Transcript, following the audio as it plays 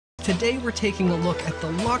today we're taking a look at the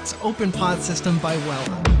Lux Open Pod System by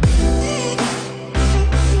Wellon.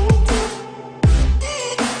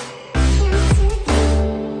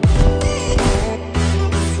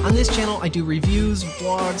 On this channel, I do reviews,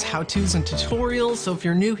 vlogs, how-tos, and tutorials, so if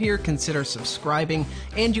you're new here, consider subscribing,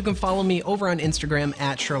 and you can follow me over on Instagram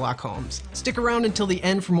at Sherlock Hohms. Stick around until the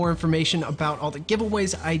end for more information about all the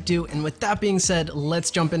giveaways I do, and with that being said,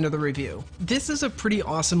 let's jump into the review. This is a pretty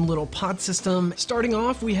awesome little pod system. Starting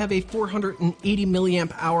off, we have a 480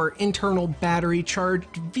 milliamp hour internal battery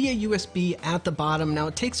charged via USB at the bottom. Now,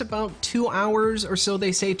 it takes about 2 hours or so,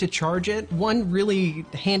 they say, to charge it. One really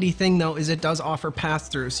handy thing, though, is it does offer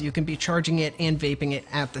pass-through, so you can be charging it and vaping it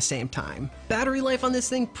at the same time. Battery life on this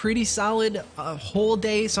thing, pretty solid. A whole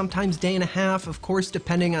day, sometimes day and a half, of course,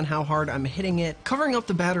 depending on how hard I'm hitting it. Covering up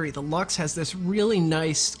the battery, the Lux has this really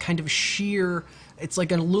nice kind of sheer, it's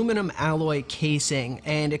like an aluminum alloy casing,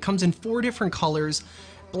 and it comes in 4 different colors: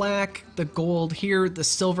 black, the gold here, the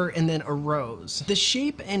silver, and then a rose. The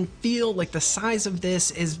shape and feel, like the size of this,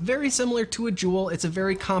 is very similar to a JUUL. It's a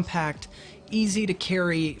very compact, easy to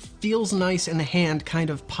carry, feels nice in the hand kind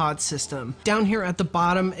of pod system. Down here at the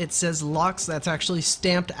bottom it says Lux. That's actually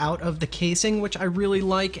stamped out of the casing, which I really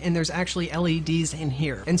like, and there's actually LEDs in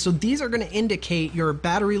here. And so these are going to indicate your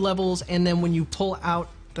battery levels, and then when you pull out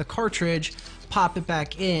the cartridge, pop it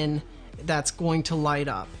back in, that's going to light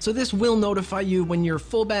up. So this will notify you when you're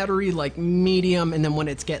full battery, like medium, and then when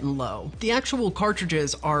it's getting low. The actual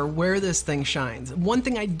cartridges are where this thing shines. One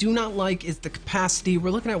thing I do not like is the capacity.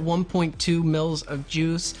 We're looking at 1.2 mils of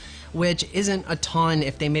juice, which isn't a ton.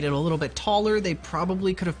 If they made it a little bit taller, they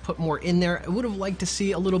probably could have put more in there. I would have liked to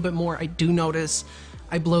see a little bit more. I do notice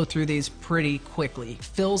I blow through these pretty quickly.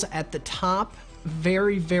 Fills at the top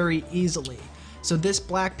very, very easily. So this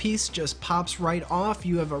black piece just pops right off.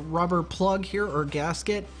 You have a rubber plug here, or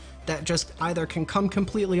gasket, that just either can come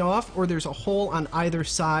completely off, or there's a hole on either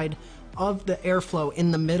side of the airflow in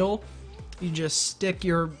the middle. You just stick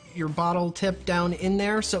your bottle tip down in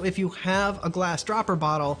there. So if you have a glass dropper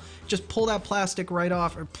bottle, just pull that plastic right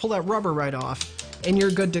off, or pull that rubber right off, and you're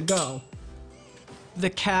good to go. The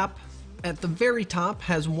cap at the very top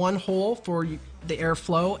has one hole for the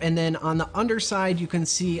airflow, and then on the underside you can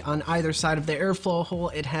see on either side of the airflow hole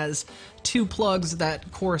it has 2 plugs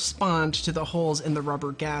that correspond to the holes in the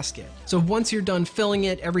rubber gasket. So once you're done filling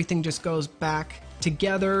it, everything just goes back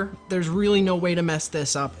together. There's really no way to mess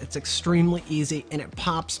this up. It's extremely easy, and it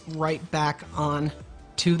pops right back on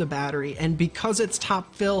to the battery. And because it's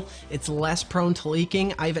top fill, it's less prone to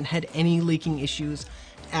leaking. I haven't had any leaking issues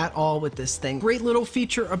at all with this thing. Great little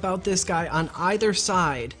feature about this guy: on either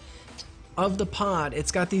side of the pod, it's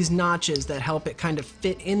got these notches that help it kind of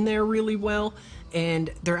fit in there really well, and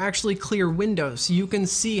they're actually clear windows, so you can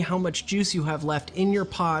see how much juice you have left in your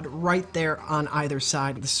pod right there on either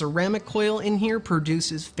side. The ceramic coil in here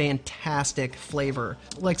produces fantastic flavor,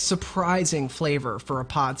 like surprising flavor for a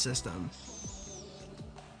pod system.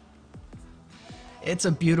 It's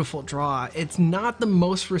a beautiful draw. It's not the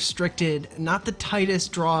most restricted, not the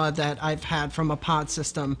tightest draw that I've had from a pod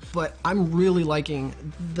system, but I'm really liking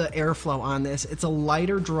the airflow on this. It's a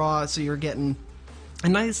lighter draw, so you're getting a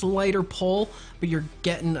nice lighter pull, but you're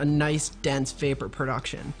getting a nice dense vapor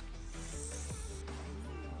production.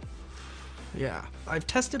 Yeah, I've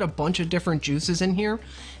tested a bunch of different juices in here,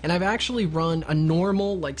 and I've actually run a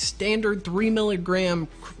normal, like standard 3 milligram,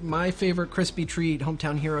 my favorite crispy treat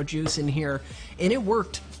Hometown Hero juice in here, and it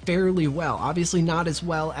worked fairly well. Obviously not as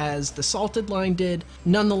well as the salted line did.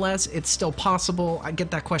 Nonetheless, it's still possible. I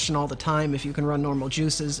get that question all the time, if you can run normal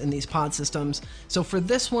juices in these pod systems. So for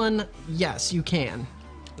this one, yes, you can.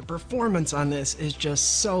 The performance on this is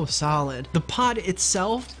just so solid. The pod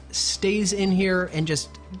itself stays in here and just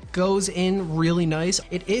goes in really nice.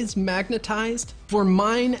 It is magnetized. For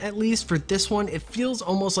mine, at least for this one, it feels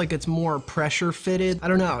almost like it's more pressure fitted. I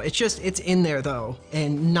don't know, it's in there though,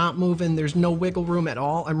 and not moving. There's no wiggle room at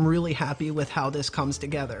all. I'm really happy with how this comes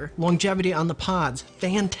together. Longevity on the pods,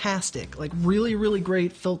 fantastic. Like really, really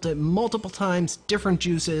great. Filled it multiple times, different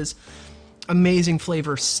juices. Amazing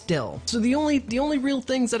flavor still. So the only real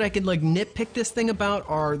things that I could like nitpick this thing about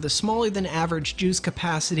are the smaller than average juice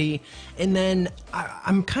capacity, and then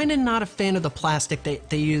I'm kind of not a fan of the plastic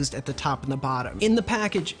they used at the top and the bottom. In the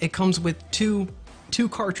package, it comes with two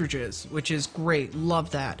cartridges, which is great. Love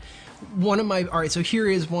that. Alright, so here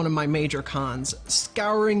is one of my major cons.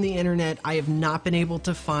 Scouring the internet, I have not been able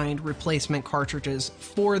to find replacement cartridges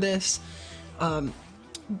for this.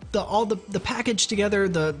 all the package together,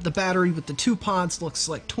 the battery with the 2 pods looks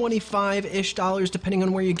like $25-ish depending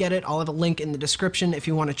on where you get it. I'll have a link in the description if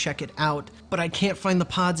you want to check it out. But I can't find the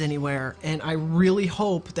pods anywhere, and I really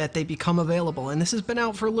hope that they become available. And this has been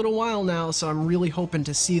out for a little while now, so I'm really hoping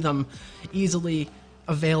to see them easily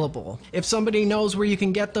available. If somebody knows where you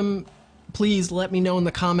can get them, please let me know in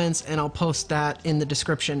the comments, and I'll post that in the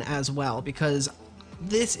description as well, because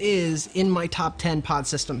this is in my top 10 pod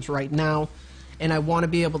systems right now, and I want to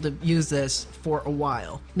be able to use this for a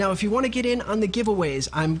while. Now, if you want to get in on the giveaways,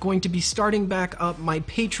 I'm going to be starting back up my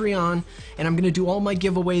Patreon, and I'm going to do all my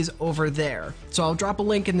giveaways over there. So I'll drop a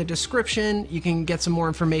link in the description. You can get some more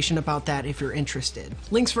information about that if you're interested.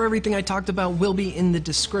 Links for everything I talked about will be in the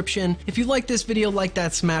description. If you like this video, like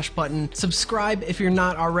that smash button. Subscribe if you're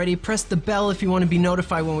not already. Press the bell if you want to be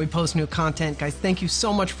notified when we post new content. Guys, thank you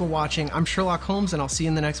so much for watching. I'm Sherlock Holmes, and I'll see you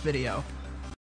in the next video.